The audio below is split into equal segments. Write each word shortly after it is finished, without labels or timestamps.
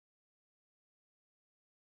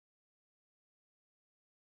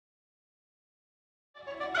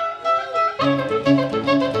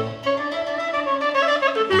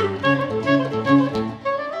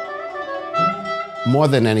More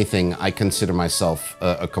than anything, I consider myself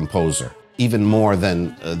a composer, even more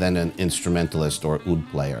than an instrumentalist or oud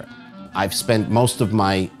player. I've spent most of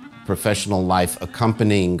my professional life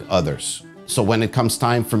accompanying others. So when it comes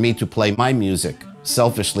time for me to play my music,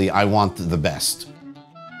 selfishly, I want the best.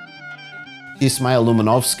 Ismail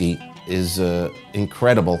Lumanovski is an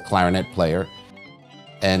incredible clarinet player,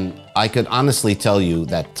 and I could honestly tell you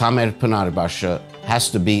that Tamer Pinarbasi has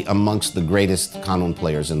to be amongst the greatest kanun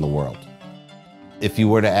players in the world. If you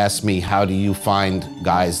were to ask me, how do you find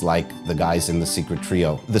guys like the guys in the Secret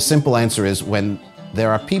Trio? The simple answer is, when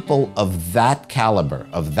there are people of that caliber,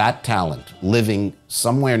 of that talent, living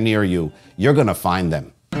somewhere near you, you're gonna find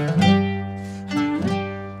them.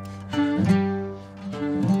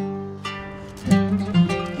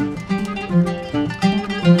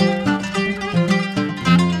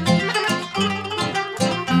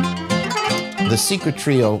 The Secret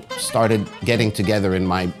Trio started getting together in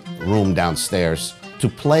my room downstairs to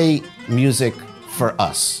play music for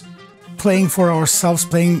us. Playing for ourselves,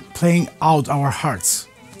 playing out our hearts.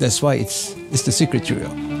 That's why it's the Secret Trio.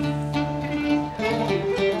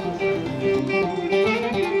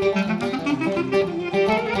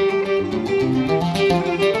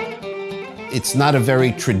 It's not a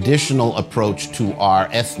very traditional approach to our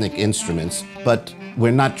ethnic instruments, but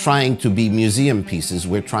we're not trying to be museum pieces.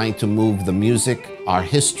 We're trying to move the music, our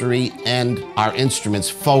history, and our instruments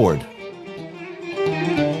forward.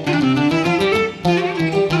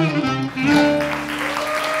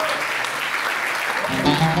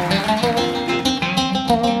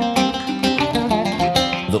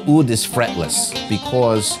 The oud is fretless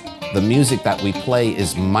because the music that we play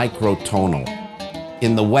is microtonal.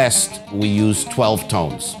 In the West, we use 12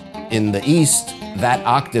 tones. In the East, that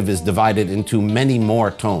octave is divided into many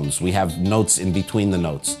more tones. We have notes in between the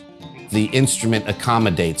notes. The instrument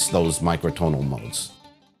accommodates those microtonal modes.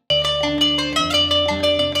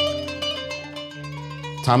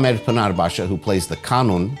 Tamer Pinarbasi, who plays the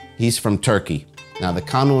kanun, he's from Turkey. Now, the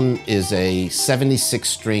kanun is a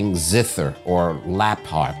 76-string zither, or lap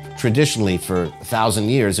harp. Traditionally, for 1,000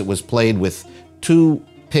 years, it was played with 2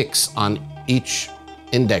 picks on each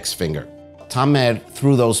index finger. Tamer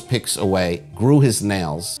threw those picks away, grew his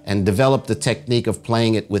nails, and developed the technique of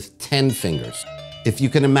playing it with 10 fingers. If you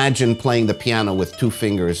can imagine playing the piano with 2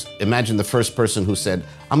 fingers, imagine the first person who said,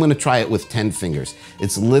 I'm going to try it with 10 fingers.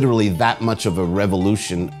 It's literally that much of a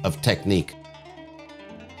revolution of technique.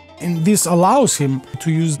 And this allows him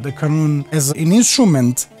to use the kanun as an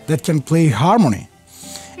instrument that can play harmony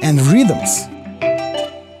and rhythms.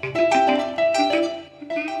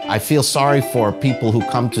 I feel sorry for people who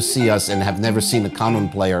come to see us and have never seen a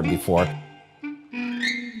kanun player before,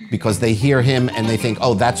 because they hear him and they think,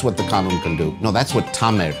 oh, that's what the kanun can do. No, that's what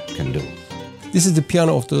Tamer can do. This is the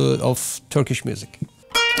piano of Turkish music.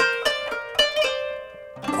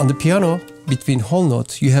 On the piano, between whole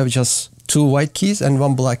notes, you have just 2 white keys and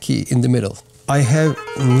 1 black key in the middle. I have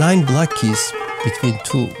 9 black keys between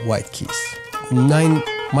 2 white keys, 9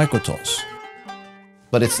 microtones.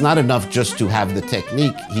 But it's not enough just to have the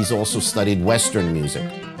technique. He's also studied Western music.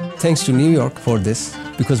 Thanks to New York for this,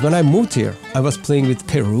 because when I moved here, I was playing with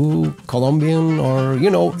Peru, Colombian, or, you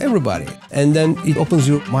know, everybody. And then it opens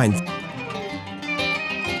your mind.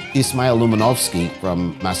 Ismail Lumanovski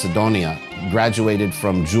from Macedonia graduated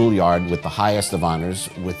from Juilliard with the highest of honors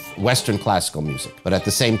with Western classical music. But at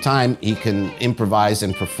the same time, he can improvise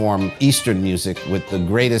and perform Eastern music with the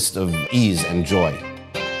greatest of ease and joy.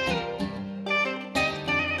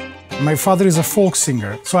 My father is a folk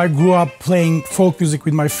singer, so I grew up playing folk music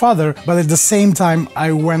with my father, but at the same time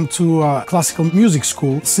I went to a classical music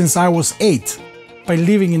school since I was 8. By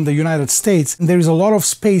living in the United States, there is a lot of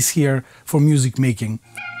space here for music making.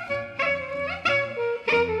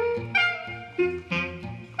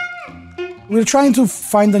 We're trying to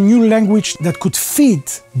find a new language that could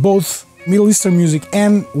fit both Middle Eastern music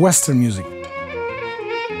and Western music.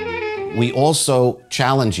 We also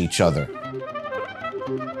challenge each other.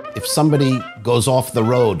 If somebody goes off the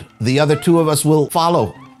road, the other 2 of us will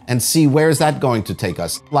follow and see where's that going to take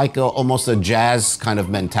us, like almost a jazz kind of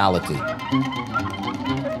mentality.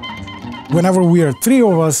 Whenever we are 3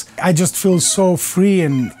 of us, I just feel so free,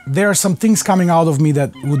 and there are some things coming out of me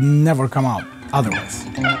that would never come out otherwise.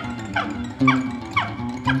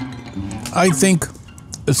 I think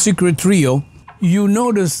a Secret Trio, you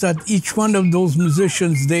notice that each one of those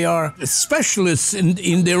musicians, they are specialists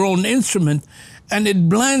in their own instrument, and it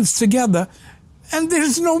blends together, and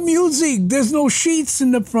there's no music, there's no sheets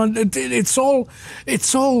in the front. It's all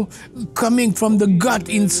coming from the gut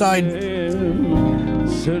inside.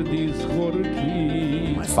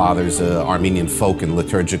 My father's an Armenian folk and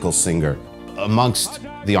liturgical singer. Amongst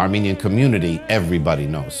the Armenian community, everybody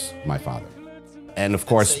knows my father. And of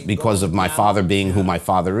course, because of my father being who my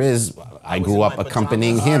father is, I grew up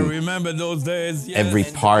accompanying him. I remember those days. Yes. Every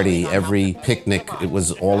party, every picnic, it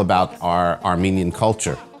was all about our Armenian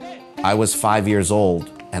culture. I was 5 years old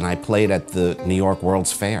and I played at the New York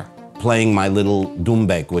World's Fair, playing my little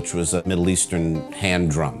dumbek, which was a Middle Eastern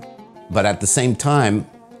hand drum. But at the same time,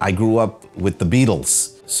 I grew up with the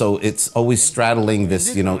Beatles. So it's always straddling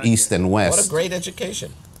this, East and West. What a great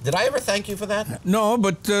education. Did I ever thank you for that? No,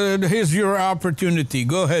 but here's your opportunity.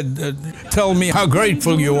 Go ahead, tell me how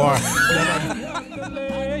grateful you are.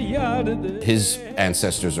 His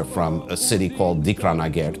ancestors are from a city called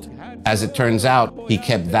Dikranagert. As it turns out, he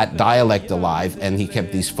kept that dialect alive and he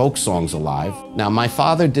kept these folk songs alive. Now, my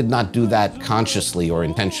father did not do that consciously or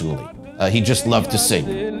intentionally. He just loved to sing.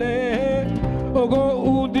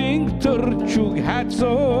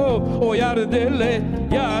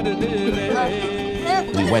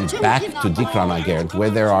 We went back to Dikranagert, where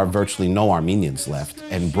there are virtually no Armenians left,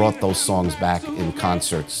 and brought those songs back in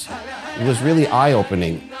concerts. It was really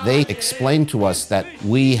eye-opening. They explained to us that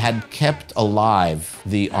we had kept alive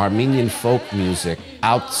the Armenian folk music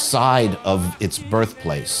outside of its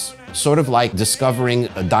birthplace, sort of like discovering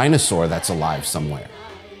a dinosaur that's alive somewhere.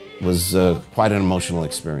 It was quite an emotional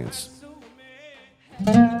experience.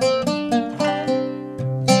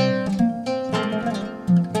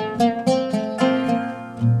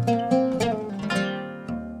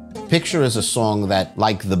 Picture is a song that,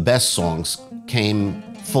 like the best songs, came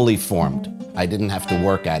fully formed. I didn't have to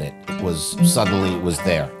work at it. Suddenly it was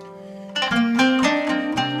there.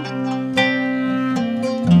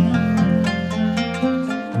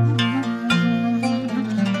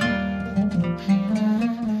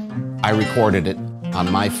 I recorded it on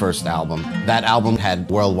my first album. That album had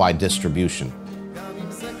worldwide distribution.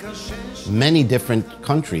 Many different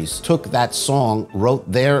countries took that song, wrote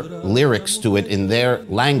their lyrics to it in their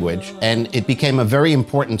language, and it became a very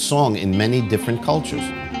important song in many different cultures.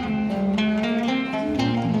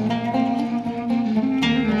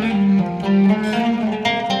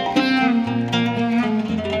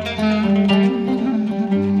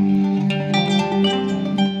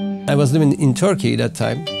 I was living in Turkey that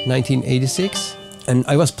time, 1986, and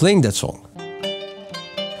I was playing that song.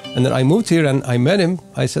 And then I moved here and I met him.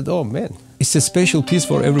 I said, oh man, it's a special piece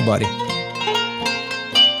for everybody.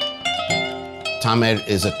 Tamer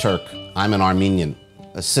is a Turk. I'm an Armenian.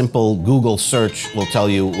 A simple Google search will tell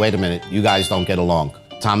you, wait a minute, you guys don't get along.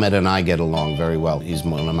 Tamer and I get along very well. He's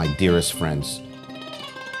one of my dearest friends.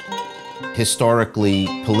 Historically,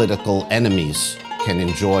 political enemies can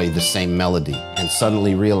enjoy the same melody and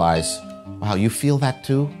suddenly realize, wow, you feel that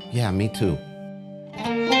too? Yeah, me too.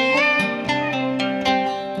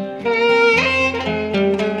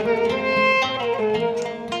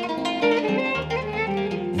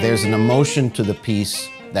 There's an emotion to the piece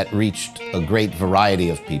that reached a great variety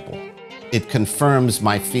of people. It confirms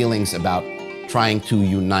my feelings about trying to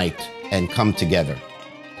unite and come together.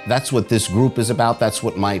 That's what this group is about. That's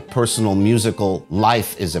what my personal musical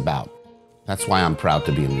life is about. That's why I'm proud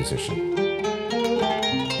to be a musician.